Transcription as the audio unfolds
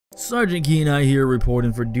Sergeant Kenai here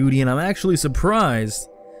reporting for duty, and I'm actually surprised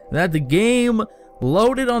that the game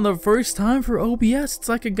loaded on the first time for OBS. It's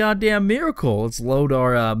like a goddamn miracle. Let's load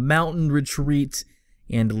our mountain retreat,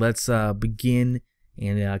 and let's begin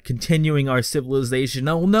and continuing our civilization.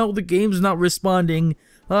 Oh no, the game's not responding.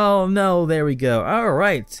 Oh no, there we go.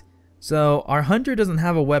 Alright, so our hunter doesn't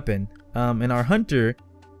have a weapon, and our hunter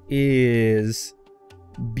is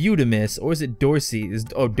Butamus, or is it Dorsey?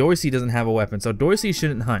 Oh, Dorsey doesn't have a weapon, so Dorsey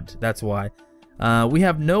shouldn't hunt. That's why. We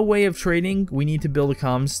have no way of trading. We need to build a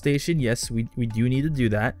comms station. Yes, we do need to do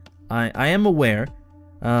that. I am aware.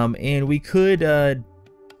 And we could,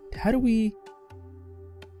 how do we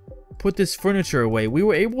put this furniture away? We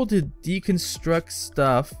were able to deconstruct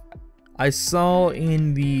stuff. I saw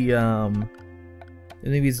in the,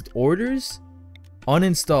 these orders.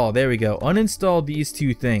 Uninstall, there we go. Uninstall these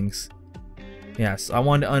two things. Yes, I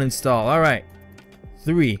wanted to uninstall. Alright.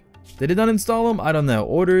 3. Did it uninstall them? I don't know.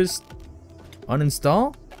 Orders.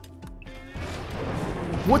 Uninstall?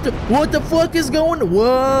 What the fuck is going?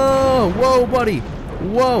 Whoa! Whoa, buddy!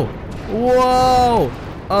 Whoa! Whoa!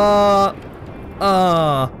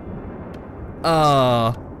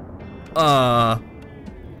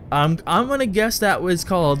 I'm gonna guess that was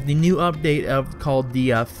called the new update called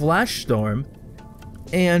the Flash Storm.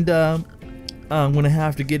 And I'm gonna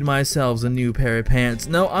have to get myself a new pair of pants.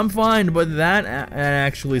 No, I'm fine, but that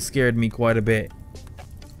actually scared me quite a bit.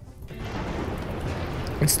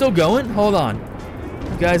 It's still going? Hold on.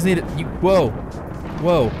 You guys need it. Whoa.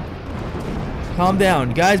 Whoa. Calm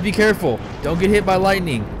down. Guys, be careful. Don't get hit by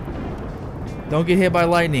lightning. Don't get hit by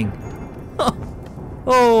lightning.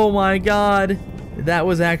 Oh my god. That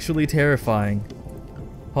was actually terrifying.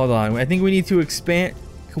 Hold on. I think we need to expand.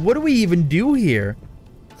 What do we even do here?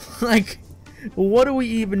 Like, what do we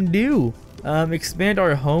even do? Expand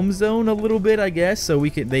our home zone a little bit, I guess, so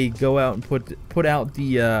they go out and put out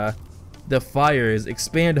the fires.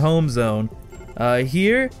 Expand home zone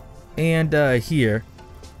here and here.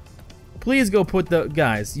 Please go put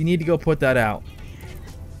guys, you need to go put that out.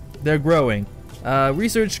 They're growing.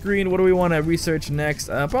 Research screen, what do we want to research next?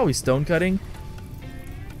 Probably stone cutting.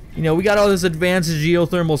 You know, we got all this advanced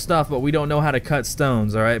geothermal stuff, but we don't know how to cut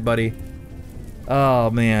stones, alright, buddy? Oh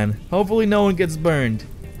man, hopefully no one gets burned.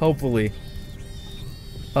 Hopefully.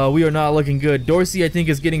 We are not looking good. Dorsey, I think,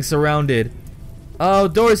 is getting surrounded. Oh,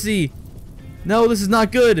 Dorsey! No, this is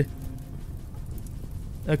not good.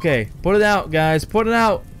 Okay, put it out, guys. Put it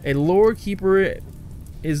out. A lore keeper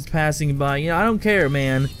is passing by. You know, I don't care,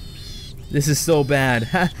 man. This is so bad.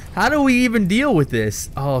 How do we even deal with this?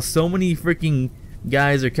 Oh, so many freaking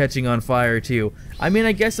guys are catching on fire too. I mean,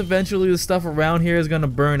 I guess eventually the stuff around here is gonna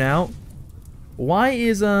burn out. Why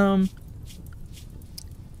is Oh,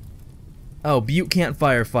 Butte can't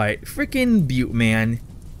firefight. Freaking Butte, man.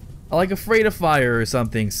 Like afraid of fire or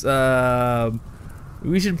something.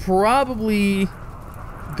 We should probably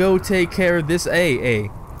go take care of this.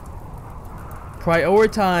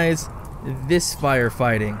 Prioritize this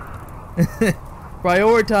firefighting.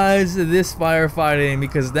 Prioritize this firefighting,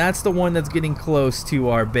 because that's the one that's getting close to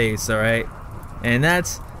our base, alright? And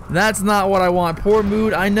that's not what I want. Poor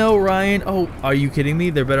mood. I know, Ryan. Oh, are you kidding me?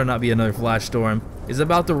 There better not be another flash storm. Is it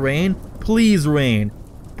about to rain? Please rain.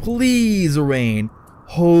 Please rain.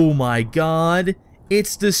 Oh my god.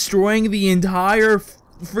 It's destroying the entire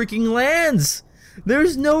freaking lands.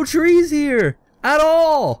 There's no trees here at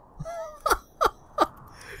all.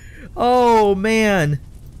 Oh man.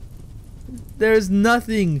 There's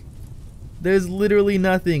nothing. There's literally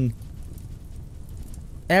nothing.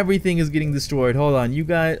 Everything is getting destroyed. Hold on, you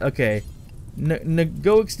guys. Okay,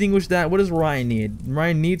 go extinguish that. What does Ryan need?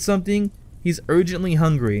 Ryan needs something. He's urgently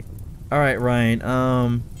hungry. All right,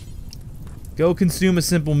 Ryan. Go consume a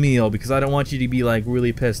simple meal, because I don't want you to be like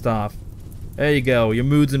really pissed off. There you go. Your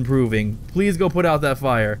mood's improving. Please go put out that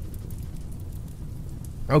fire.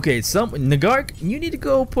 Okay, Nagark, you need to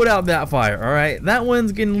go put out that fire. All right, that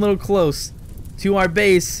one's getting a little close to our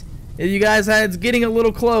base. If you guys it's getting a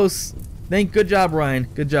little close. Good job, Ryan.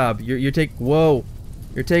 Good job. You're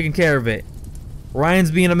taking care of it. Ryan's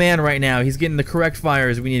being a man right now. He's getting the correct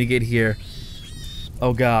fires we need to get here.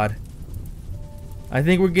 Oh god. I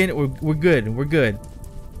think we're good. We're good.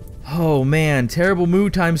 Oh man, terrible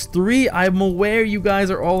mood times 3. I'm aware you guys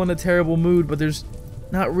are all in a terrible mood, but there's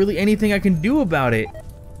not really anything I can do about it.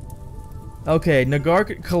 Okay,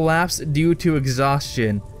 Nagark collapsed due to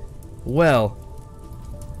exhaustion. Well,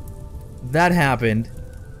 that happened.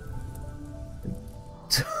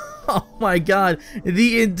 Oh my god,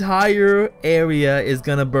 the entire area is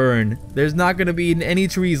gonna burn. There's not gonna be any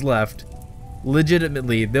trees left.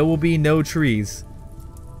 Legitimately, there will be no trees.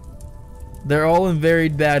 They're all in very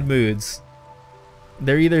bad moods.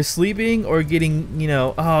 They're either sleeping or getting, you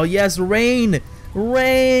know, oh yes, rain!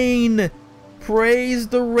 Rain! Praise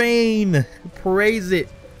the rain! Praise it!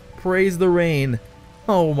 Praise the rain!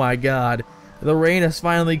 Oh my god. The rain has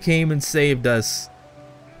finally came and saved us.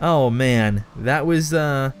 Oh man, that was,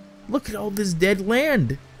 look at all this dead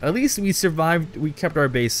land! At least we survived, we kept our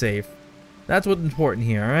base safe. That's what's important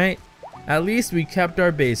here, alright? At least we kept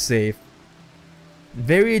our base safe.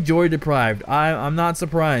 Very joy deprived. I'm not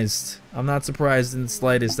surprised. I'm not surprised in the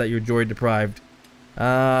slightest that you're joy deprived.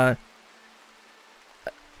 The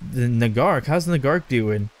Nagark. How's Nagark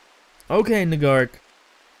doing? Okay, Nagark.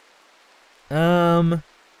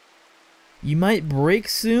 You might break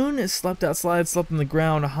soon. Slept outside, slept on the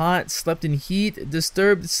ground, hot, slept in heat,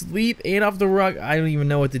 disturbed sleep, ate off the rug. I don't even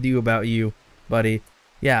know what to do about you, buddy.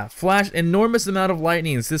 Yeah, flash enormous amount of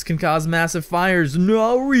lightnings. This can cause massive fires.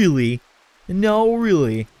 No, really. No,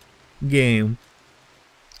 really. Game.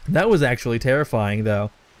 That was actually terrifying,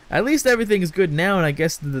 though. At least everything is good now, and I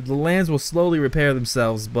guess the lands will slowly repair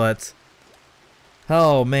themselves, but...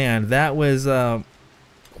 oh, man, that was,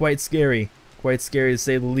 quite scary. Quite scary, to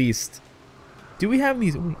say the least. Do we have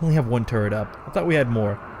these? We only have one turret up. I thought we had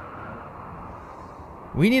more.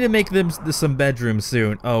 We need to make them some bedrooms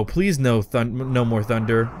soon. Oh, please no more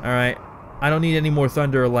thunder. Alright. I don't need any more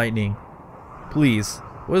thunder or lightning. Please.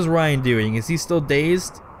 What is Ryan doing? Is he still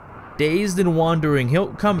dazed? Dazed and wandering.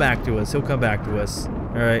 He'll come back to us. He'll come back to us.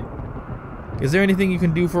 Alright. Is there anything you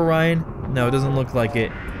can do for Ryan? No, it doesn't look like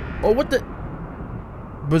it. Oh, what the?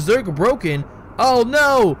 Berserk broken? Oh,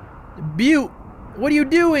 no! Butte! What are you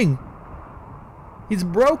doing? He's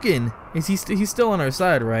broken. Is he he's still on our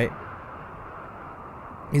side, right?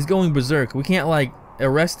 He's going berserk. We can't, like,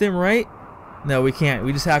 arrest him, right? No, we can't.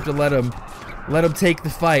 We just have to let him take the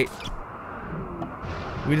fight.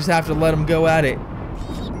 We just have to let him go at it.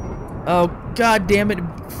 Oh, god damn it,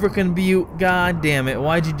 frickin' Butte. God damn it.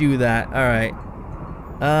 Why'd you do that? Alright.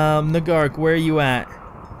 Nagark, where are you at?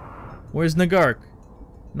 Where's Nagark?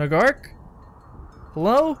 Nagark?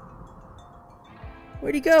 Hello?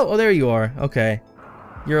 Where'd he go? Oh, there you are. Okay.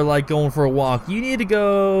 You're like going for a walk. You need to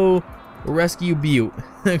go rescue Butte.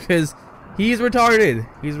 Because he's retarded.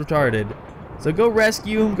 He's retarded. So go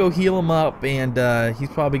rescue him, go heal him up, and he's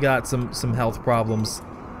probably got some health problems.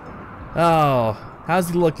 Oh, how's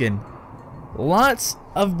he looking? Lots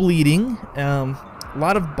of bleeding. A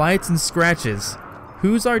lot of bites and scratches.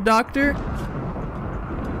 Who's our doctor?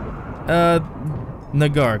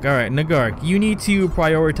 Nagark. Alright, Nagark. You need to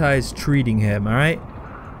prioritize treating him, alright?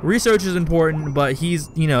 Research is important, but he's,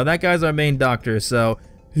 you know, that guy's our main doctor, so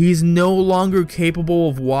he's no longer capable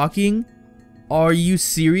of walking? Are you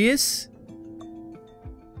serious?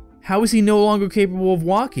 How is he no longer capable of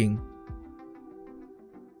walking?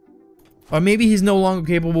 Or maybe he's no longer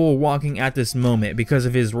capable of walking at this moment because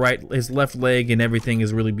of his left leg and everything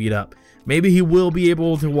is really beat up. Maybe he will be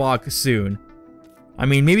able to walk soon. I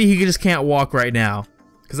mean, maybe he just can't walk right now.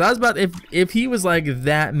 Because I was about, if he was like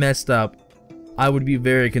that messed up, I would be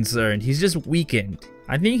very concerned. He's just weakened.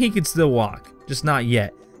 I think he can still walk, just not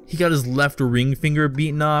yet. He got his left ring finger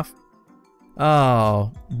beaten off.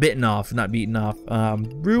 Oh, bitten off, not beaten off.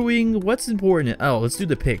 Brewing, what's important? Oh, let's do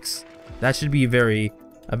the picks. That should be a very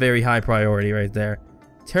high priority right there.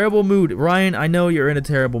 Terrible mood. Ryan, I know you're in a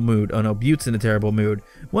terrible mood. Oh no, Butte's in a terrible mood.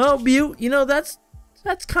 Well, Butte, you know, that's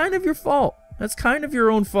kind of your fault. That's kind of your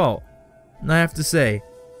own fault, I have to say.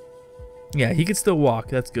 Yeah, he can still walk.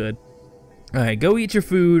 That's good. Alright, go eat your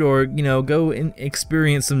food, or, you know, go and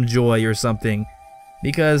experience some joy or something.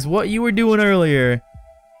 Because what you were doing earlier,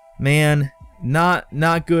 man, not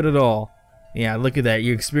good at all. Yeah, look at that.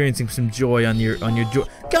 You're experiencing some joy on your joy.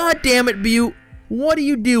 God damn it, Butte! What are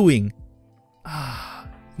you doing? Ah,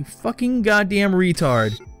 you fucking goddamn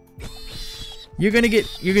retard. You're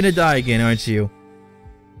gonna die again, aren't you?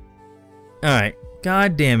 Alright.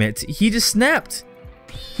 God damn it. He just snapped.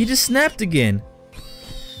 He just snapped again.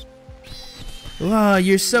 Wow,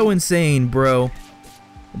 you're so insane, bro.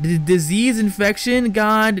 Disease infection?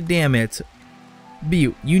 God damn it.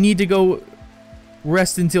 Butte, you need to go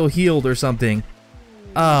rest until healed or something.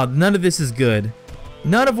 None of this is good.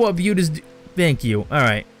 None of what Butte is thank you.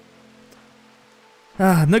 Alright.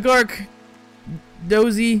 Nagark.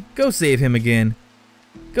 Dozy, go save him again.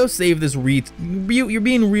 Go save this Butte, you're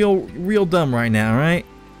being real dumb right now, right?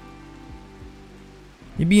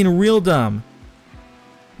 You're being real dumb.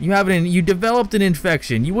 You developed an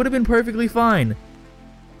infection. You would have been perfectly fine.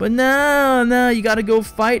 But no, you gotta go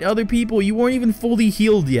fight other people. You weren't even fully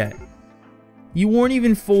healed yet. You weren't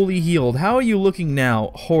even fully healed. How are you looking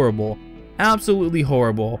now? Horrible. Absolutely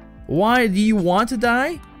horrible. Why? Do you want to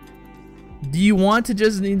die? Do you want to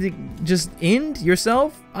just end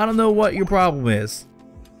yourself? I don't know what your problem is.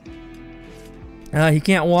 He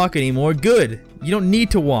can't walk anymore. Good. You don't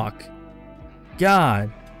need to walk.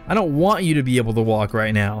 God, I don't want you to be able to walk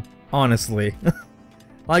right now. Honestly.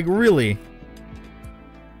 Like, really.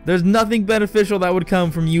 There's nothing beneficial that would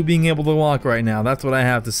come from you being able to walk right now. That's what I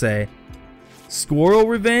have to say. Squirrel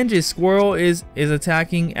revenge? A squirrel is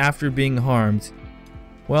attacking after being harmed.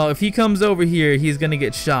 Well, if he comes over here, he's gonna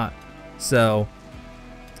get shot. So,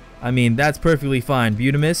 I mean, that's perfectly fine.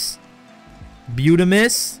 Butamus?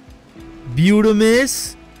 Butamus?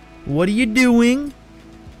 Butamus? What are you doing?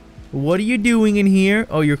 What are you doing in here?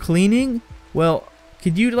 Oh, you're cleaning? Well,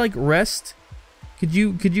 could you, like, rest? Could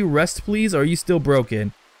you rest, please? Or are you still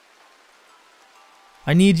broken?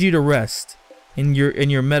 I need you to rest in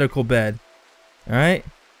your medical bed. All right?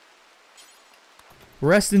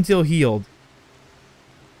 Rest until healed.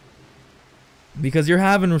 Because you're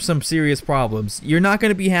having some serious problems. You're not going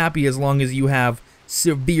to be happy as long as you have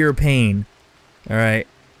severe pain. All right?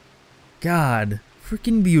 God,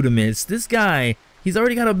 freaking Butamus. This guy, he's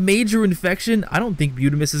already got a major infection. I don't think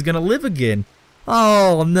Butamus is going to live again.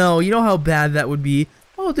 Oh, no. You know how bad that would be?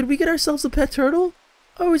 Oh, did we get ourselves a pet turtle?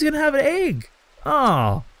 Oh, he's going to have an egg.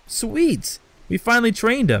 Oh, sweet. We finally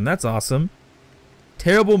trained him. That's awesome.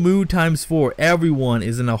 Terrible mood times 4. Everyone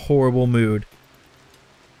is in a horrible mood.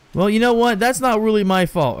 Well, you know what? That's not really my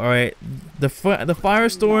fault, alright? The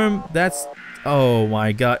firestorm, that's... Oh,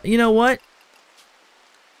 my God. You know what?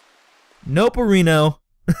 Nope-a-reno.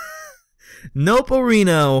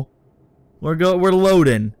 Nope-a-reno. We're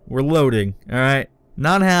loading. We're loading, alright?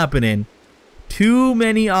 Not happening. Too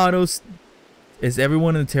many autos... Is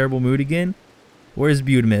everyone in a terrible mood again? Where's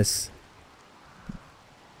Butamus?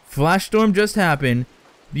 Flash storm just happened.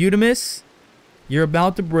 Butamus, you're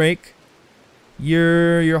about to break.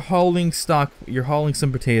 You're hauling stock. You're hauling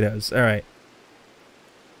some potatoes. All right.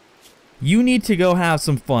 You need to go have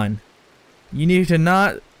some fun. You need to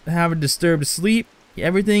not have a disturbed sleep.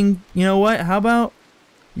 Everything. You know what? How about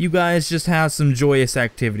you guys just have some joyous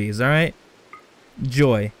activities? All right.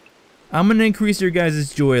 Joy. I'm gonna increase your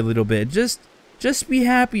guys' joy a little bit. Just be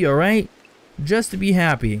happy. All right. Just to be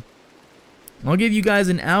happy. I'll give you guys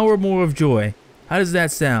an hour more of joy. How does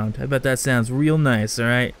that sound? I bet that sounds real nice,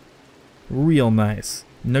 alright? Real nice.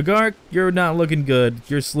 Nagark, you're not looking good.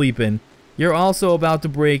 You're sleeping. You're also about to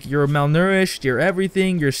break. You're malnourished. You're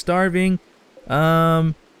everything. You're starving.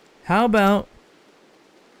 How about,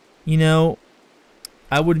 you know,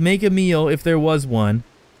 I would make a meal if there was one.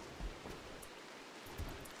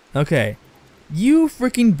 Okay. You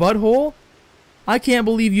freaking butthole. I can't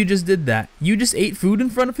believe you just did that. You just ate food in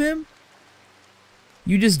front of him?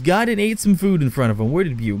 You just got and ate some food in front of him. Where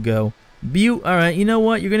did Butte go? Butte, alright, you know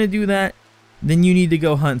what? You're gonna do that. Then you need to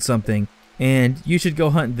go hunt something. And you should go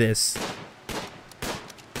hunt this.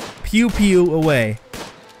 Pew pew away.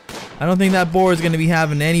 I don't think that boar is gonna be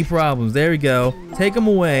having any problems. There we go. Take him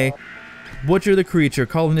away. Butcher the creature.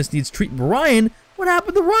 Colonist needs treat. Ryan? What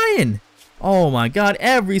happened to Ryan? Oh my god,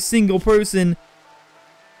 every single person.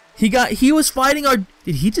 He was fighting our...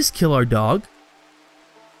 Did he just kill our dog?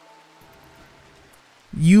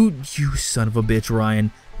 You son of a bitch,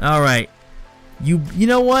 Ryan. Alright. You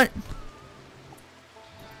know what?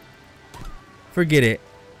 Forget it.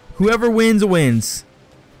 Whoever wins, wins.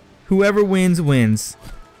 Whoever wins, wins.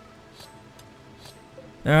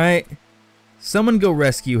 Alright. Someone go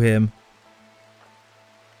rescue him.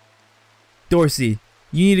 Dorsey,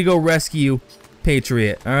 you need to go rescue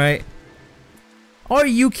Patriot, alright? Are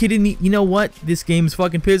you kidding me? You know what? This game's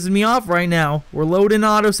fucking pissing me off right now. We're loading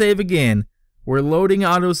autosave again. We're loading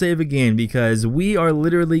autosave again because we are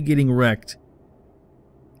literally getting wrecked.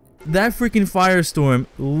 That freaking firestorm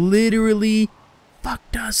literally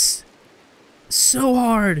fucked us so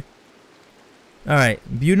hard. Alright,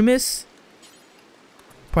 Butamus.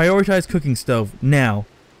 Prioritize cooking stove now.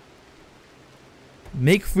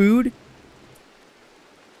 Make food.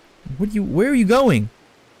 Where are you going?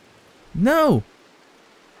 No.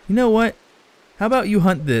 You know what? How about you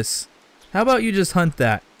hunt this? How about you just hunt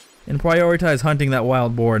that? And prioritize hunting that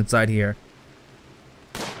wild boar inside here.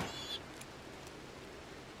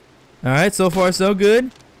 Alright, so far so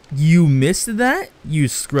good. You missed that? You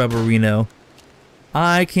scrubberino.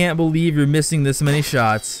 I can't believe you're missing this many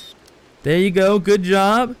shots. There you go. Good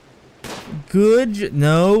job.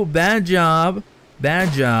 No, bad job.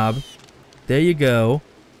 Bad job. There you go.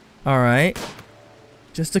 Alright.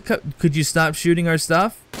 Just a cut. Could you stop shooting our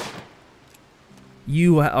stuff?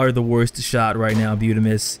 You are the worst shot right now,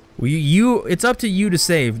 Butamus. It's up to you to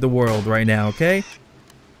save the world right now, okay?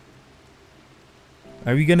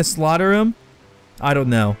 Are we gonna slaughter him? I don't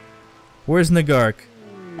know. Where's Nagark?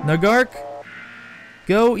 Nagark?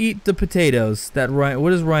 Go eat the potatoes.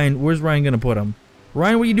 Where's Ryan gonna put them?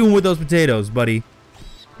 Ryan, what are you doing with those potatoes, buddy?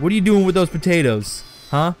 What are you doing with those potatoes?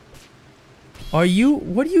 Huh? What are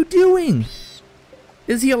you doing?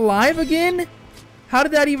 Is he alive again? How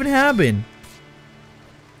did that even happen?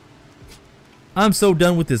 I'm so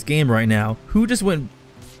done with this game right now. Who just went...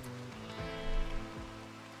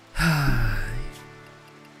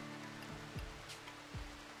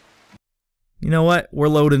 You know what? We're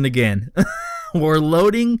loading again. We're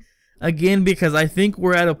loading again because I think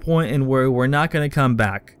we're at a point in where we're not going to come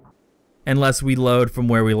back unless we load from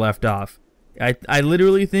where we left off. I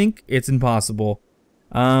literally think it's impossible.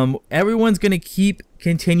 Everyone's going to keep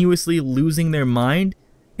continuously losing their mind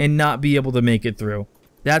and not be able to make it through.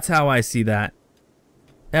 That's how I see that.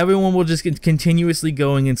 Everyone will just get continuously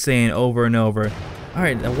going insane over and over.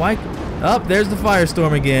 Alright, why... Oh, there's the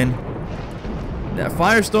firestorm again. That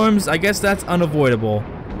firestorms, I guess that's unavoidable.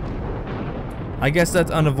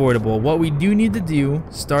 What we do need to do,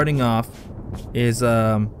 starting off, is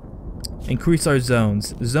increase our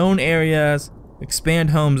zones. Zone areas,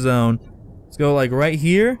 expand home zone. Let's go like right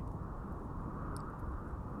here.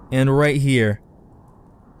 And right here.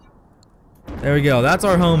 There we go, that's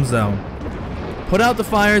our home zone. Put out the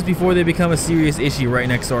fires before they become a serious issue right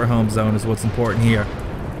next to our home zone is what's important here.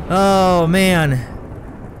 Oh man.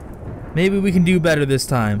 Maybe we can do better this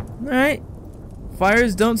time. Alright.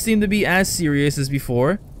 Fires don't seem to be as serious as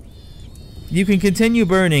before. You can continue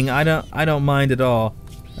burning. I don't mind at all.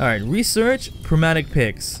 Alright, research chromatic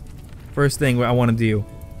picks. First thing I want to do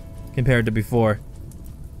compared to before.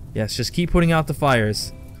 Yes, just keep putting out the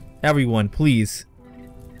fires. Everyone, please.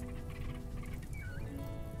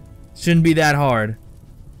 Shouldn't be that hard.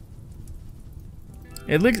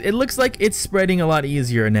 It looks like it's spreading a lot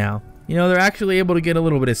easier now. You know, they're actually able to get a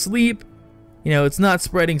little bit of sleep. You know, it's not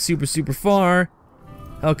spreading super far.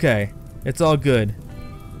 Okay, it's all good.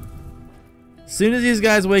 As soon as these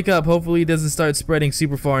guys wake up, hopefully it doesn't start spreading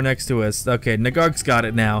super far next to us. Okay, Nagark's got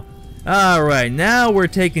it now. Alright, now we're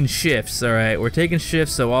taking shifts, alright? We're taking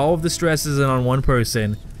shifts so all of the stress isn't on one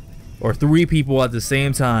person. Or 3 people at the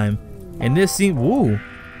same time. And this seems... Woo!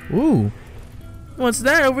 Ooh. What's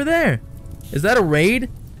that over there? Is that a raid?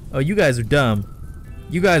 Oh, you guys are dumb.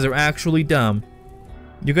 You guys are actually dumb.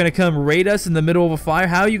 You're gonna come raid us in the middle of a fire?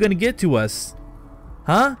 How are you gonna get to us?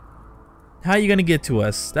 Huh? How are you gonna get to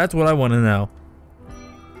us? That's what I want to know.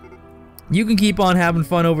 You can keep on having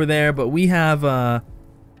fun over there, but we have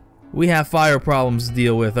fire problems to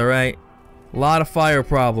deal with, alright? A lot of fire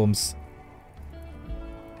problems.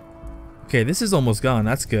 Okay, this is almost gone.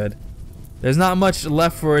 That's good. There's not much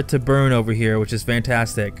left for it to burn over here, which is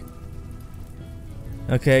fantastic.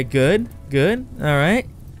 Okay, good. Good. Alright.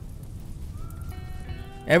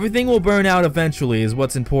 Everything will burn out eventually is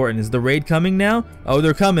what's important. Is the raid coming now? Oh,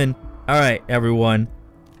 they're coming. Alright, everyone.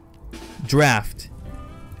 Draft.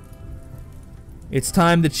 It's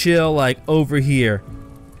time to chill, like, over here.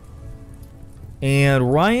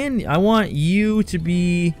 And Ryan, I want you to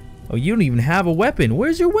be... Oh, you don't even have a weapon.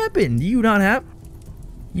 Where's your weapon? Do you not have...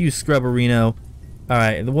 You scrubberino.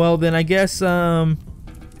 Alright, well then I guess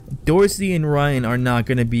Dorsey and Ryan are not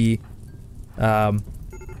gonna be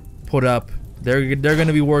put up. They're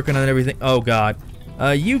gonna be working on everything. Oh god.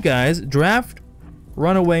 You guys, draft,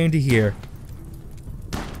 run away into here.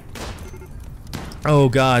 Oh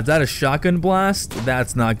god, is that a shotgun blast?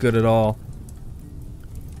 That's not good at all.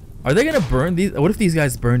 Are they gonna burn these? What if these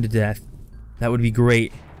guys burn to death? That would be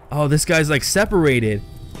great. Oh, this guy's like separated.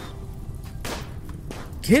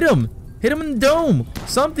 Hit him! Hit him in the dome!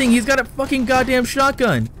 Something! He's got a fucking goddamn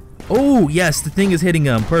shotgun! Oh, yes, the thing is hitting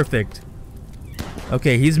him. Perfect.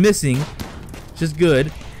 Okay, he's missing. Just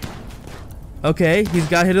good. Okay, he's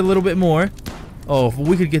got hit a little bit more. Oh, if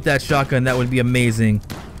we could get that shotgun, that would be amazing.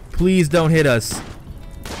 Please don't hit us.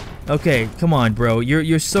 Okay, come on, bro.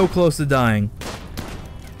 You're so close to dying.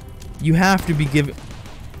 You have to be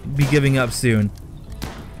giving up soon.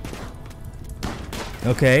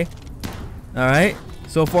 Okay. Alright.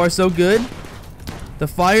 So far, so good. The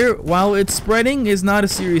fire, while it's spreading, is not a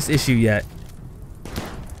serious issue yet.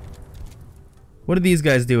 What are these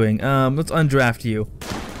guys doing? Let's undraft you.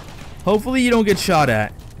 Hopefully you don't get shot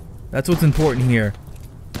at. That's what's important here.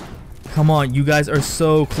 Come on, you guys are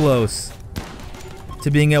so close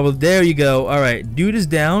to being able to... There you go. Alright, dude is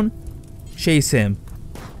down. Chase him.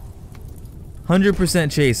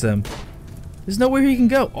 100% chase him. There's nowhere he can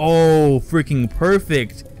go. Oh, freaking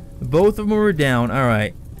perfect. Both of them are down.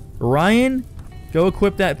 Alright. Ryan, go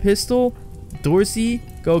equip that pistol. Dorsey,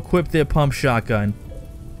 go equip the pump shotgun.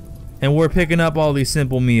 And we're picking up all these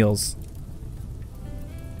simple meals.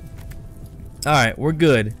 Alright, we're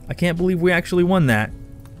good. I can't believe we actually won that.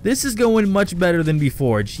 This is going much better than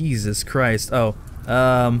before. Jesus Christ. Oh,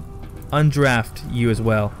 undraft you as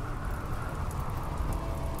well.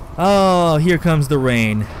 Oh, here comes the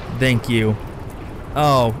rain. Thank you.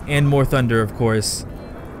 Oh, and more thunder, of course.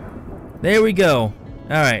 There we go.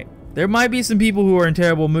 Alright. There might be some people who are in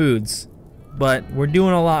terrible moods, but we're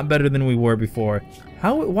doing a lot better than we were before.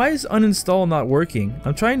 Why is uninstall not working?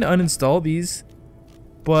 I'm trying to uninstall these,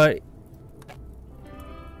 but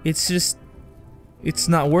it's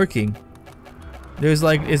not working. There's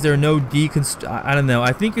like, is there no I don't know.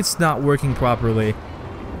 I think it's not working properly.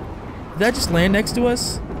 Did that just land next to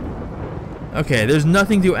us? Okay, there's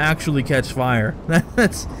nothing to actually catch fire.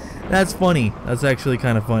 That's funny. That's actually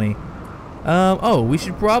kind of funny. Oh, we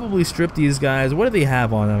should probably strip these guys. What do they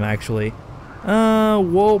have on them, actually?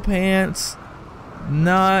 Wool pants.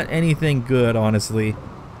 Not anything good, honestly.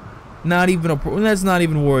 Not even let's not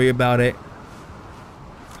even worry about it.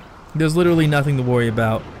 There's literally nothing to worry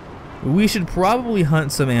about. We should probably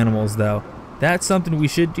hunt some animals, though. That's something we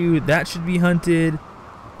should do. That should be hunted.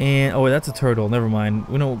 And, oh, that's a turtle. Never mind.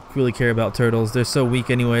 We don't really care about turtles. They're so weak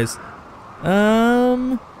anyways.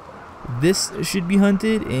 This should be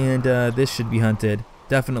hunted, and this should be hunted.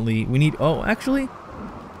 Definitely. We need, oh, actually,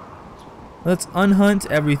 let's unhunt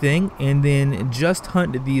everything, and then just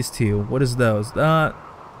hunt these two. What is those?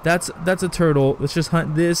 That's a turtle. Let's just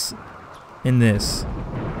hunt this and this.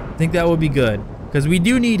 I think that would be good, because we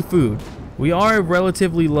do need food. We are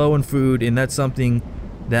relatively low in food, and that's something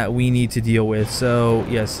that we need to deal with. So,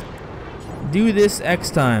 yes. Do this X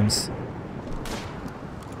times.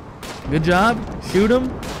 Good job. Shoot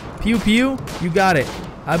him. Pew pew. You got it.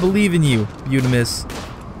 I believe in you, Butimus.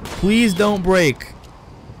 Please don't break.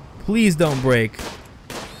 Please don't break.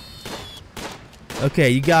 Okay,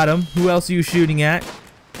 you got him. Who else are you shooting at?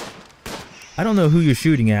 I don't know who you're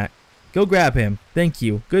shooting at. Go grab him. Thank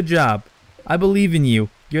you. Good job. I believe in you.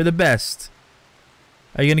 You're the best.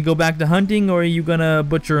 Are you gonna go back to hunting, or are you gonna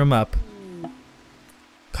butcher him up?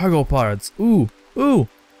 Cargo parts. Ooh. Ooh.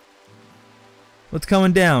 What's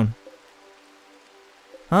coming down?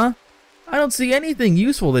 Huh? I don't see anything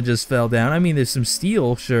useful that just fell down. I mean, there's some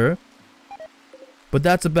steel, sure. But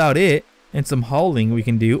that's about it. And some hauling we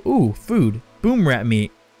can do. Ooh, food. Boom rat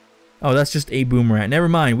meat. Oh, that's just a boom rat. Never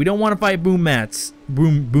mind. We don't want to fight boom mats.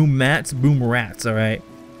 Boom rats, alright?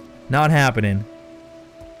 Not happening.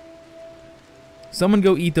 Someone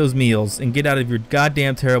go eat those meals and get out of your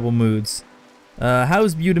goddamn terrible moods.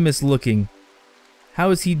 How's Butimus looking? How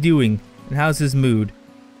is he doing? And how's his mood?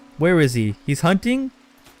 Where is he? He's hunting?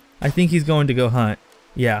 I think he's going to go hunt.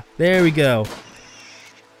 Yeah, there we go.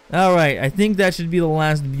 Alright, I think that should be the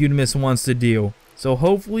last Butimus wants to do. So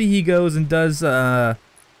hopefully he goes and does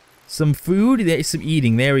some food, some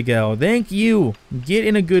eating. There we go. Thank you. Get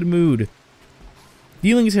in a good mood.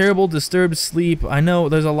 Feeling terrible, disturbed sleep. I know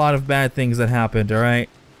there's a lot of bad things that happened, alright?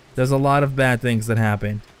 There's a lot of bad things that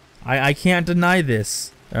happened. I can't deny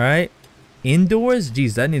this, alright? Indoors?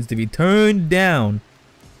 Jeez, that needs to be turned down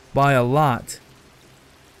by a lot.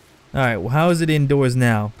 Alright, well, how is it indoors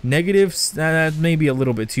now? Negatives? That may be a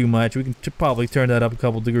little bit too much. We can probably turn that up a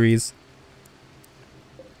couple degrees.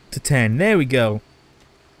 To 10. There we go.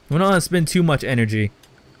 We don't want to spend too much energy.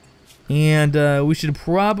 And we should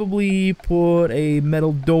probably put a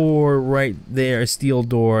metal door right there, a steel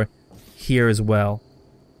door here as well.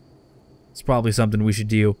 It's probably something we should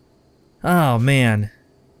do. Oh man,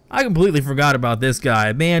 I completely forgot about this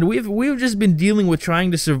guy. Man, we've just been dealing with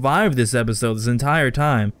trying to survive this episode this entire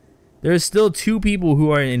time. There's still two people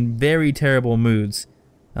who are in very terrible moods.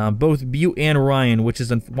 Both Butte and Ryan, which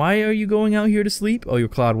is why are you going out here to sleep? Oh, you're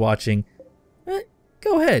cloud watching.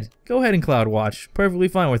 Go ahead and cloud watch. Perfectly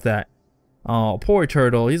fine with that. Oh, poor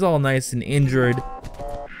turtle. He's all nice and injured.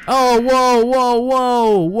 Oh, whoa, whoa,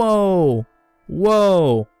 whoa, whoa,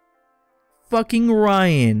 whoa. Fucking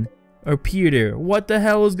Ryan. Or Peter. What the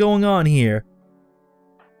hell is going on here?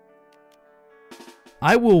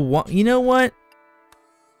 I will you know what?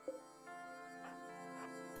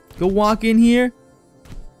 Go walk in here.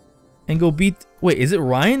 And go beat... Wait, is it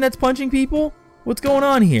Ryan that's punching people? What's going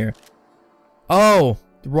on here? Oh,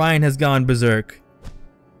 Ryan has gone berserk.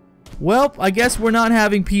 Well, I guess we're not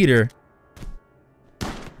having Peter.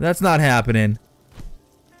 That's not happening.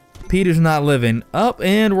 Peter's not living. Up,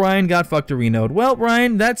 and Ryan got fucked-a-renoed. Well,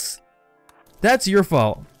 Ryan, that's your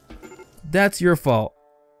fault. That's your fault.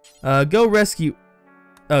 Go rescue...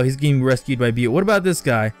 Oh, he's getting rescued by Butte. What about this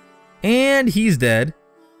guy? And he's dead.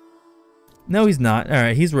 No, he's not.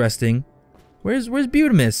 Alright, he's resting. Where's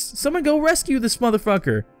Butimus? Someone go rescue this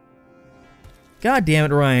motherfucker. God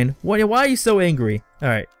damn it, Ryan. Why are you so angry?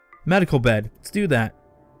 Alright. Medical bed. Let's do that.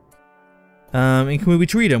 And can we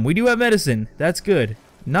treat him? We do have medicine. That's good.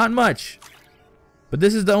 Not much. But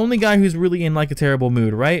this is the only guy who's really in like a terrible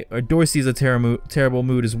mood, right? Or Dorsey's a terrible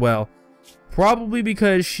mood as well. Probably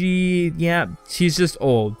because she's just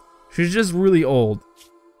old. She's just really old.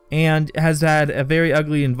 And has had a very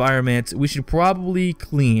ugly environment. We should probably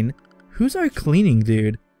clean. Who's our cleaning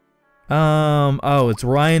dude? Oh, it's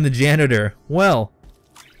Ryan the janitor. Well,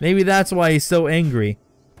 maybe that's why he's so angry.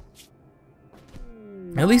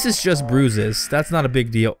 At least it's just bruises. That's not a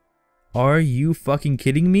big deal. Are you fucking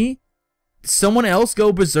kidding me? Did someone else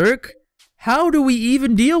go berserk? How do we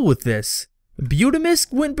even deal with this?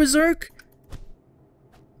 Butamisk went berserk?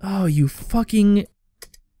 Oh, you fucking...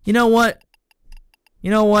 You know what? You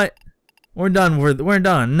know what? We're done. We're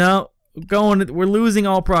done. No, we're losing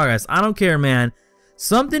all progress. I don't care, man.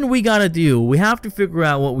 Something we gotta do. We have to figure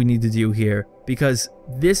out what we need to do here, because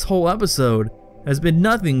this whole episode has been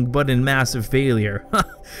nothing but a massive failure.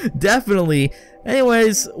 Definitely.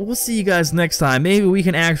 Anyways, we'll see you guys next time. Maybe we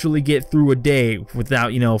can actually get through a day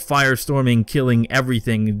without, you know, firestorming, killing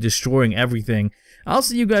everything, destroying everything. I'll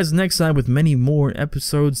see you guys next time with many more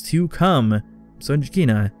episodes to come. I'm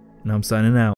Chinchilla, and I'm signing out.